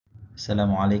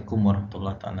Assalamualaikum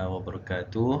warahmatullahi taala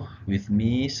wabarakatuh. With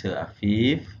me, Sir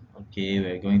Afif. Okay,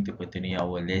 we're going to continue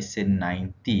our lesson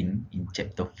 19 in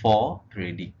chapter 4,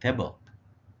 periodic table.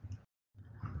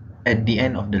 At the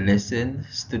end of the lesson,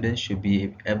 students should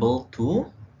be able to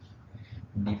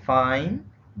define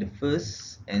the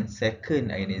first and second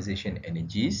ionization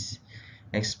energies,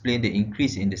 explain the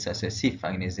increase in the successive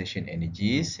ionization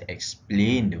energies,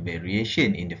 explain the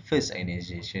variation in the first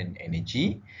ionization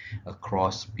energy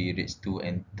across periods 2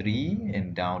 and 3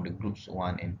 and down the groups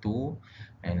 1 and 2,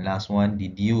 and last one,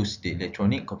 deduce the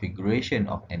electronic configuration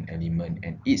of an element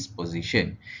and its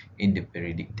position in the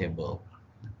periodic table.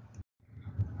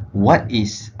 What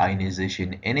is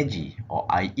ionization energy, or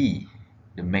IE?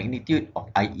 The magnitude of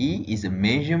IE is a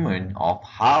measurement of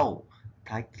how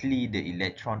tightly the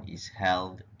electron is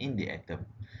held in the atom.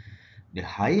 The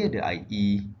higher the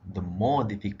IE, the more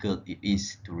difficult it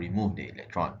is to remove the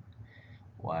electron,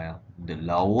 while the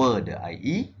lower the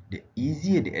IE, the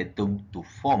easier the atom to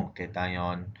form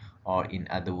cation, or in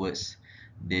other words,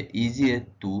 the easier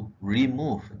to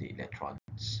remove the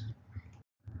electrons.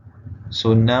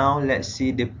 So now let's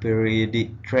see the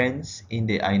periodic trends in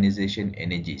the ionization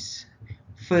energies.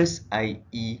 First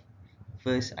IE,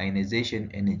 first ionization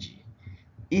energy,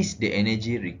 is the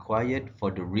energy required for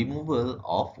the removal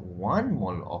of 1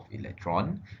 mole of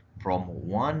electron from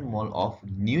 1 mole of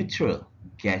neutral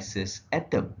gaseous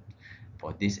atom.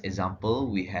 For this example,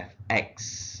 we have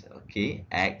X, okay,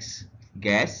 X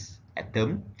gas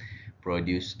atom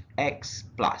produce X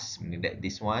plus, meaning that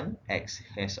this one, X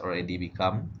has already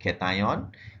become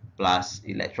cation plus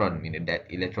electron, meaning that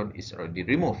electron is already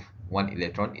removed. One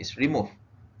electron is removed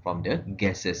from the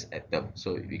gaseous atom,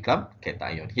 so it become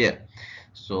cation here.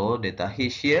 So delta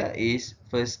H here is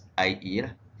first IE,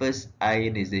 first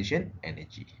ionization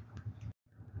energy.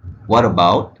 What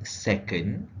about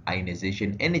second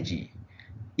ionization energy?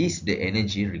 Is the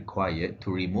energy required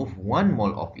to remove 1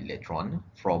 mole of electron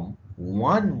from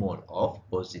 1 mole of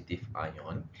positive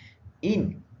ion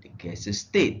in the gaseous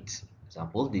state.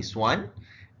 Example, this one,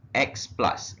 X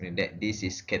plus, meaning that this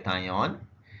is cation,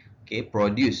 okay,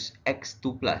 produce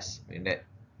X2 plus, meaning that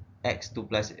X2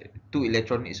 plus, 2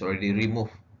 electron is already removed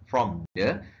from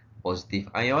the positive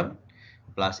ion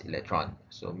plus electron.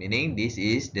 So meaning this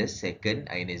is the second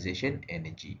ionization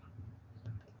energy.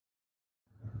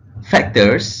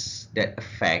 Factors that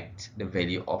affect the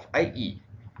value of IE.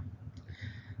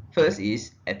 First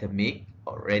is atomic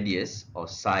or radius or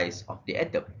size of the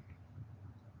atom.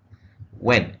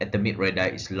 When atomic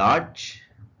radii is large,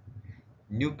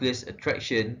 nucleus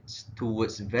attraction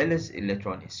towards valence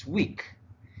electron is weak,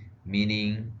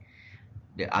 meaning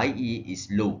the IE is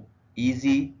low,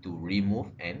 easy to remove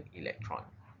an electron.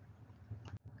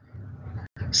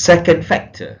 Second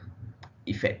factor,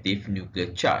 effective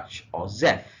nuclear charge or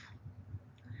ZEF.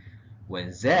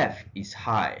 When ZEF is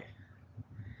high,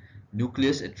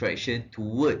 nucleus attraction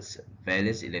towards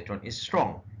valence electron is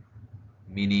strong,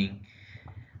 meaning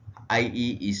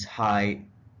IE is high,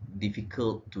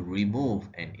 difficult to remove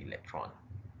an electron.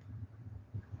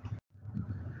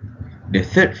 The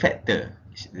third factor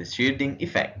is the shielding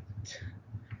effect.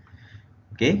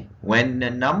 Okay, when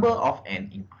the number of N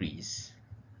increase,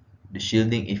 the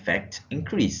shielding effect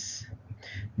increase.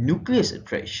 Nucleus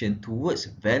attraction towards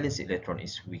valence electron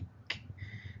is weak,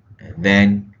 and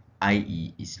then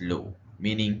IE is low,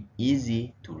 meaning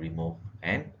easy to remove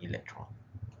an electron.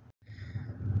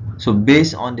 So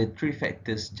based on the three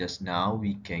factors just now,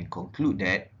 we can conclude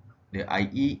that the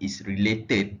IE is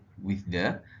related with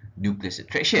the nucleus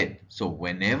attraction. So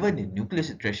whenever the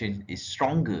nucleus attraction is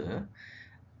stronger,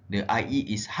 the IE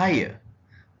is higher.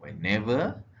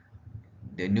 Whenever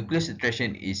the nucleus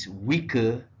attraction is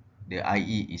weaker, the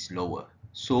IE is lower.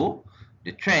 So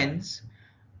the trends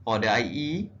for the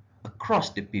IE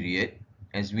across the period,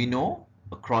 as we know,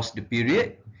 across the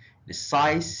period, the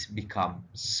size becomes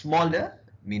smaller,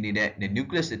 meaning that the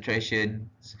nucleus attraction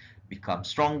becomes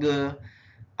stronger,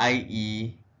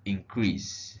 IE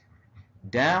increase.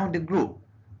 Down the group,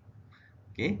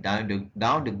 okay, down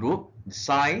the group, the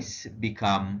size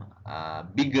become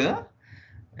bigger,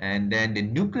 and then the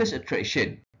nucleus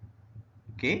attraction,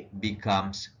 okay,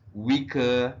 becomes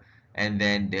weaker, and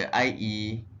then the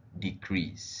IE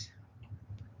decrease.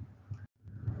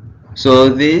 So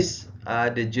these are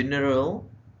the general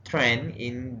trend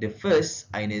in the first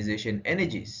ionization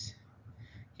energies.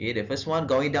 Okay, the first one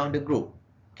going down the group.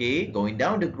 Okay, going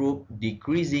down the group,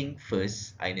 decreasing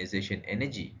first ionization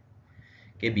energy.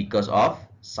 Okay, because of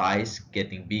size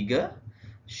getting bigger,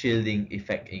 shielding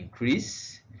effect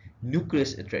increase,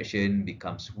 nucleus attraction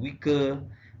becomes weaker,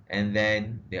 and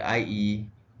then the IE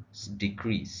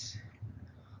decrease.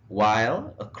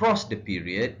 While across the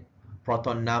period,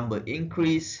 proton number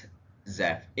increase,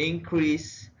 ZEF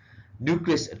increase,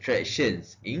 nucleus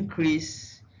attractions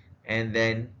increase, and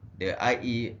then the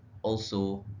IE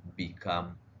also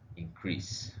become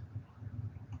increase.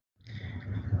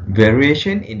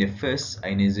 Variation in the first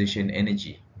ionization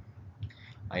energy.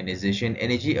 Ionization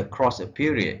energy across a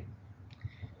period.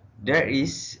 There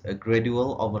is a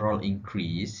gradual overall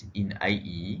increase in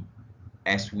IE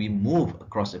as we move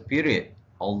across a period,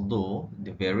 although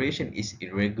the variation is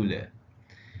irregular.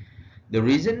 The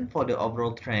reason for the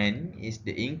overall trend is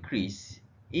the increase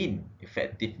in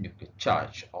effective nuclear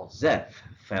charge, or ZEF,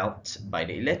 felt by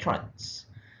the electrons.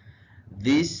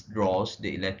 This draws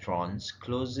the electrons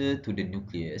closer to the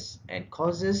nucleus and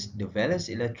causes the valence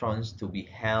electrons to be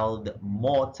held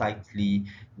more tightly,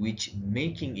 which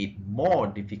making it more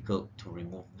difficult to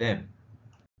remove them.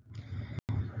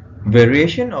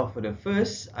 Variation of the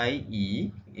first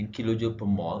IE in kilojoule per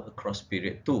mole across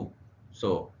period 2.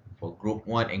 So for group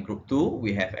 1 and group 2,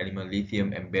 we have element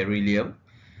lithium and beryllium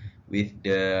with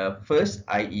the first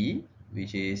IE,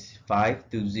 which is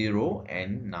 520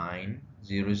 and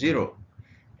 900.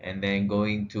 And then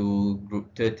going to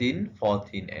group 13,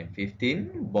 14 and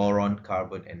 15, boron,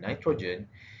 carbon and nitrogen.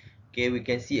 Okay, we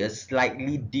can see a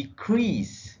slightly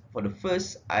decrease for the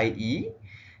first IE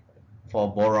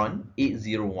for boron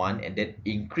 801 and then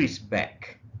increase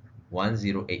back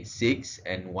 1086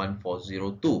 and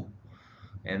 1402.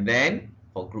 And then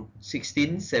for group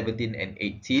 16, 17 and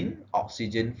 18,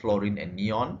 oxygen, fluorine and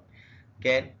neon.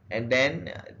 Okay, and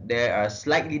then there are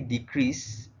slightly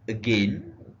decrease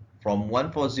again from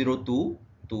 1402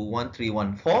 to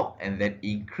 1314 and then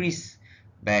increase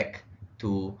back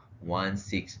to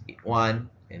 1681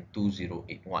 and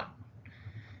 2081.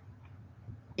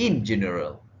 In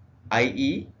general,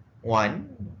 i.e. 1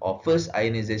 or first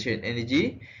ionization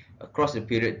energy across the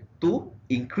period 2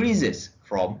 increases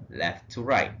from left to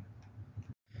right.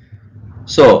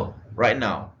 So right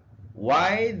now,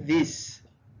 why this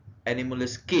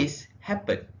anomalous case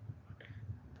happened?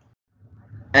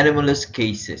 Anomalous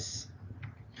cases.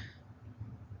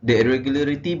 The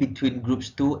irregularity between groups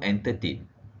 2 and 13.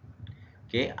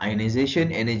 Okay,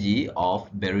 ionization energy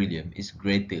of beryllium is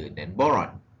greater than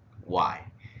boron. Why?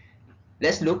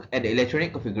 Let's look at the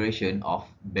electronic configuration of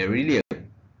beryllium.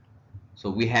 So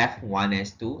we have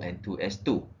 1s2 and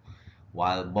 2s2.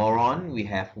 While boron, we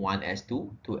have 1s2,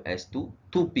 2s2,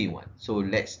 2p1. So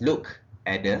let's look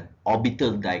at the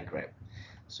orbital diagram.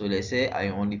 So let's say I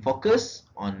only focus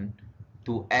on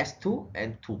 2s2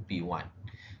 and 2p1.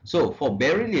 So for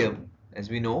beryllium, as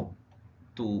we know,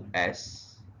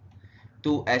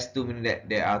 2s2 means that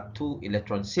there are 2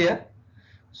 electrons here.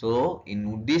 So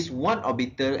in this one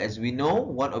orbital, as we know,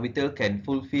 one orbital can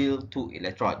fulfill 2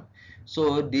 electrons.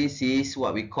 So this is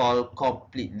what we call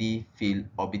completely filled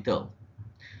orbital.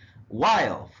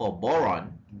 While for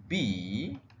boron,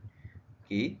 B,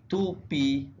 okay,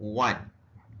 2p1.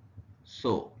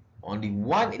 So only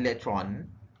one electron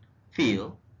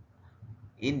filled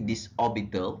in this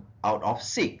orbital out of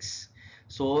 6.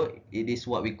 So it is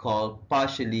what we call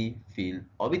partially filled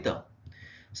orbital.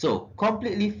 So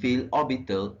completely filled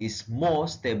orbital is more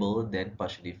stable than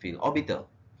partially filled orbital.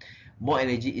 More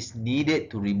energy is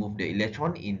needed to remove the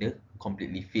electron in the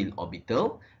completely filled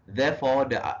orbital. Therefore,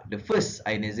 the first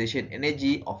ionization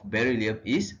energy of beryllium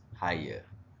is higher.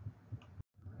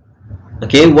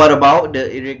 Okay, what about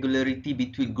the irregularity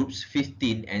between groups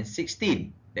 15 and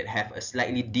 16 that have a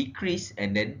slightly decrease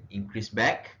and then increase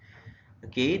back?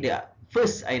 Okay, the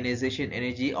first ionization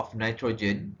energy of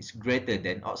nitrogen is greater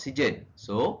than oxygen.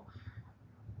 So,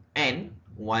 N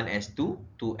 1s2,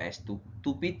 2s2,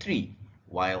 2p3.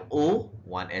 While O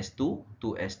 1s2,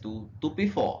 2s2,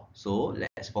 2p4. So,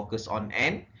 let's focus on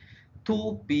N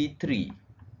 2p3.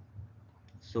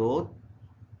 So,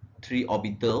 3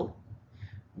 orbital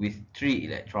with 3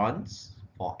 electrons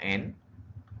for N,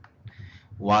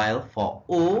 while for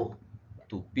O,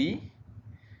 2p,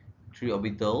 3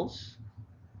 orbitals,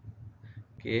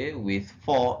 okay, with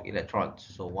 4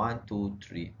 electrons. So 1, 2,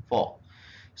 3, 4.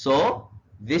 So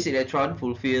this electron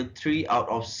fulfilled 3 out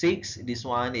of 6. This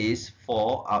one is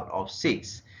 4 out of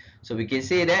 6. So we can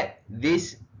say that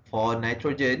this for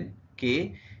nitrogen,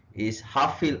 okay, is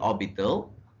half filled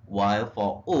orbital, while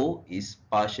for O is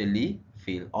partially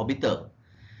filled orbital.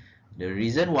 The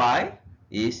reason why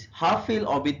is half filled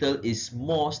orbital is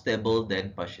more stable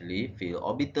than partially filled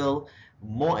orbital.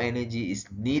 More energy is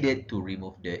needed to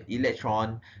remove the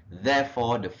electron.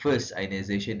 Therefore, the first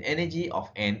ionization energy of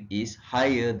N is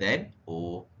higher than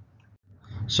O.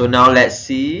 So now let's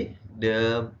see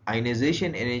the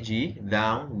ionization energy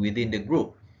down within the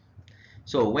group.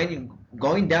 So when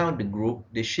going down the group,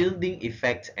 the shielding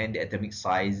effect and the atomic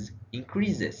size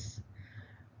increases.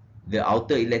 The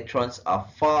outer electrons are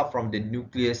far from the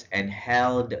nucleus and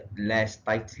held less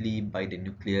tightly by the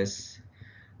nucleus,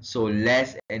 so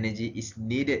less energy is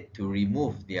needed to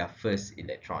remove their first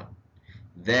electron.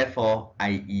 Therefore,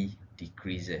 IE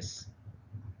decreases.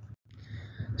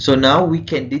 So now we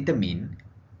can determine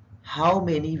how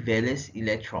many valence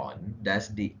electron does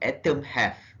the atom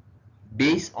have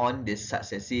based on the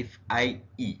successive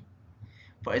IE.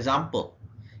 For example,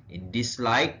 in this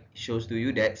slide shows to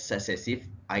you that successive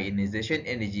ionization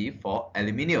energy for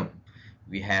aluminium.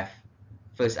 We have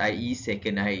first IE,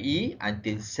 second IE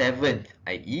until seventh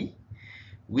IE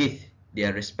with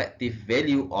their respective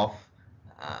value of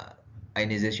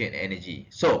ionization energy.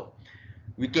 So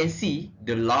we can see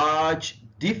the large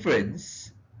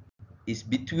difference is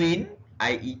between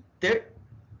IE third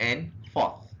and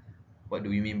fourth. What do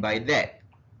we mean by that?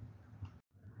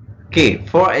 Okay,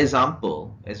 for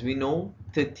example, as we know,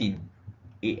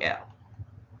 13Al.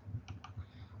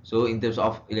 So in terms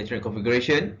of electronic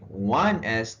configuration,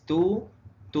 1s2,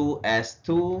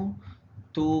 2s2,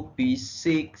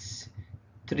 2p6,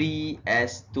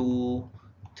 3s2,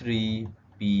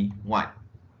 3p1.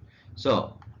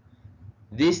 So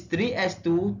this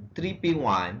 3s2,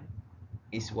 3p1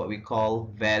 is what we call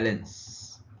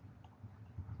valence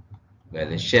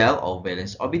shell or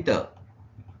valence orbital.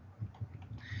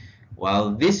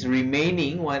 While this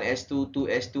remaining 1s2,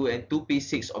 2s2 and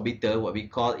 2p6 orbital, what we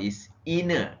call is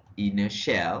inner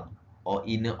shell or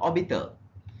inner orbital.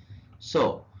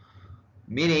 So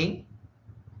meaning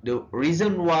the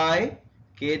reason why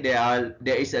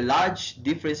there is a large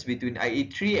difference between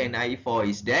IE3 and IE4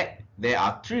 is that there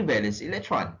are 3 valence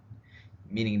electrons,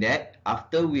 meaning that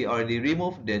after we already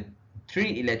remove the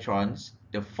 3 electrons,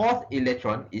 the 4th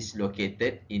electron is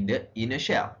located in the inner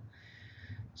shell.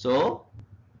 So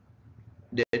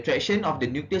the attraction of the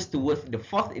nucleus towards the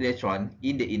 4th electron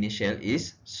in the inner shell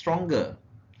is stronger.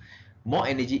 More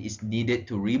energy is needed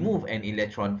to remove an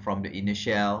electron from the inner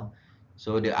shell,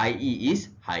 so the IE is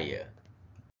higher.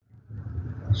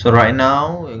 So right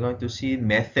now we're going to see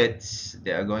methods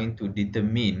that are going to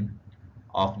determine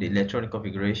of the electronic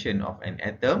configuration of an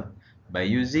atom by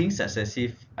using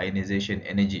successive ionization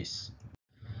energies.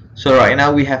 So right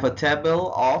now we have a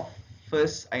table of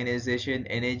first ionization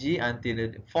energy until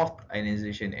the 4th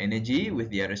ionization energy with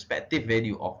their respective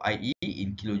value of IE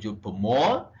in kilojoule per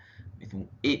mole with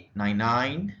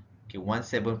 899,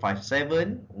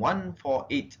 1757,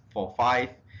 14845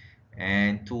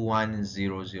 and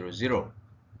 21000.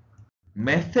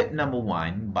 Method number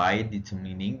 1 by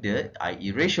determining the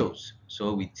IE ratios.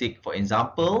 So we take, for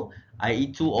example,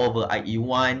 IE2 over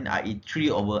IE1, IE3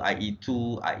 over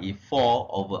IE2, IE4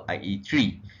 over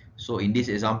IE3. So in this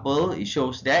example, it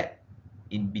shows that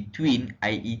in between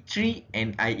IE3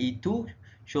 and IE2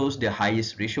 shows the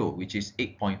highest ratio, which is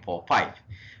 8.45,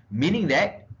 meaning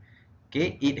that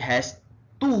it has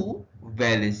 2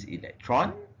 valence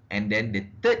electron and then the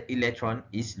 3rd electron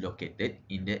is located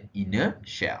in the inner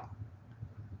shell.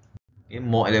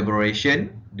 More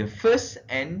elaboration, the first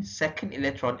and second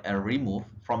electron are removed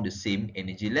from the same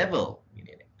energy level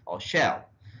or shell.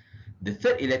 The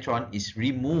 3rd electron is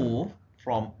removed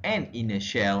from an inner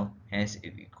shell, hence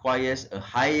it requires a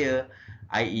higher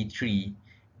IE3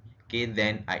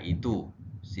 than IE2.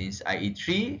 Since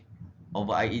IE3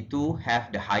 over IE2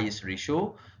 have the highest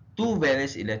ratio, 2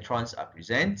 valence electrons are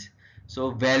present.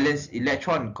 So valence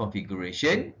electron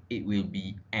configuration, it will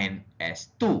be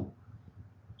NS2.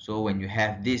 So when you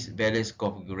have this valence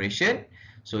configuration,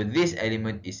 so this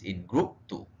element is in group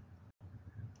 2.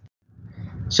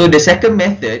 So the second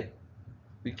method,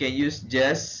 we can use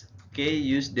just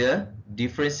use the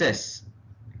differences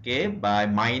by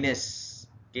minus.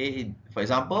 For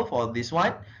example, for this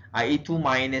one, IE2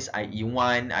 minus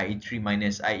IE1, IE3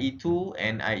 minus IE2,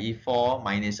 and IE4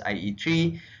 minus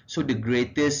IE3. So the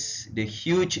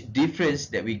huge difference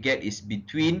that we get is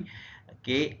between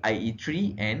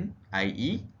IE3 and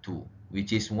IE2,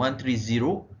 which is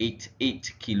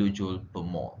 13088 kilojoule per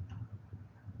mole.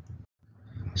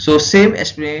 So same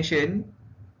explanation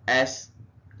as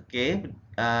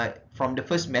from the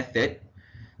first method.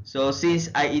 So since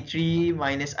IE3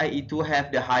 minus IE2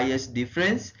 have the highest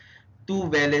difference, 2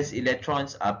 valence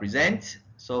electrons are present.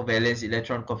 So valence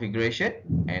electron configuration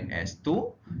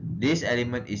NS2. This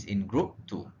element is in group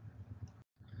 2.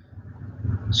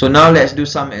 So now let's do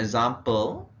some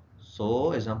example.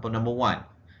 So example number 1.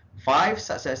 5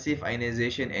 successive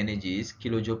ionization energies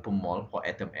kilojoule per mole for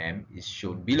atom M is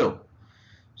shown below.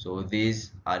 So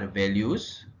these are the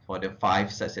values for the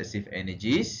 5 successive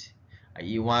energies.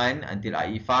 IE1 until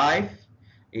IE5,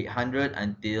 800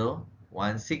 until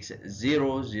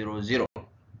 16000.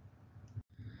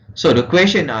 So the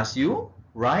question asks you,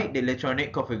 Write the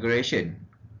electronic configuration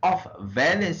of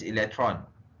valence electron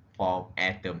for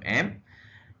atom M.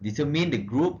 Determine the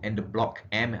group and the block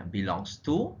M belongs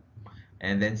to.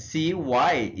 And then see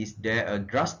why is there a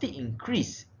drastic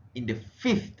increase in the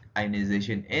fifth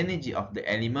ionization energy of the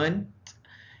element.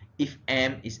 If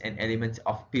M is an element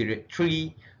of period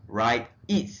 3, write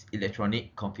its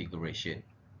electronic configuration.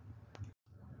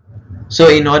 So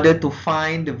in order to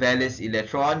find the valence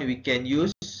electron, we can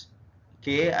use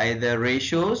either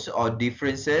ratios or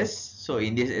differences. So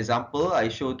in this example, I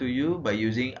show to you by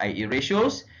using IE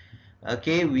ratios.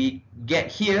 We get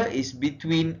here is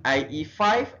between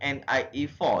IE5 and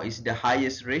IE4 is the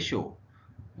highest ratio,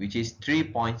 which is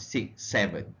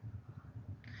 3.67.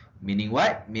 Meaning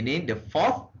what? Meaning the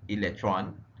fourth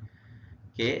electron,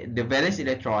 the valence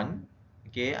electron,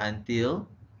 until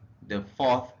the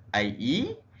fourth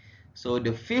IE. So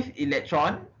the fifth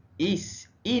electron is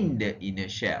in the inner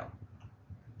shell.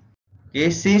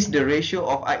 Since the ratio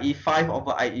of IE5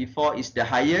 over IE4 is the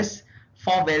highest,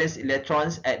 4 valence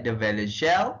electrons at the valence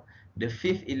shell, the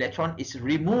fifth electron is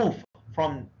removed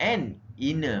from an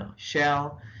inner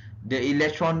shell. The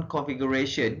electron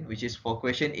configuration, which is for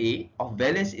question A, of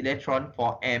valence electron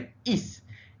for M is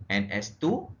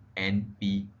Ns2 and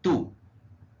P2.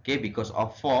 Because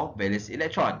of 4 valence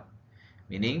electron.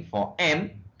 Meaning for M,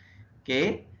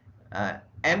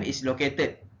 M is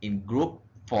located in group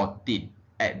 14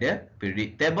 at the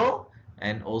periodic table,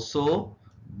 and also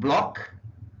block,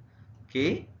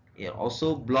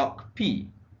 also block P,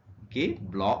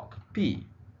 block P.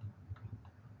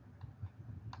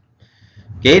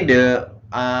 The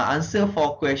answer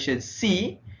for question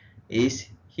C is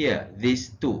here, these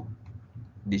two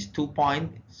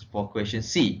points for question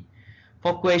C.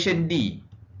 For question D,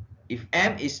 if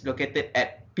M is located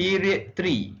at period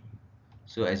 3,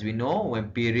 so as we know, when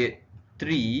period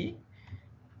 3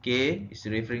 is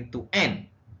referring to N.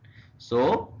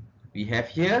 So we have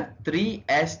here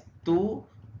 3s2,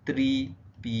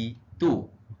 3p2.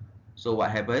 So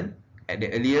what happened at the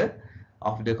earlier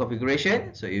of the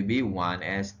configuration? So it will be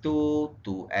 1s2,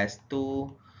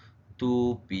 2s2,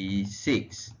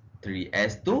 2p6,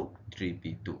 3s2,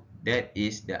 3p2. That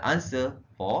is the answer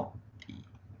for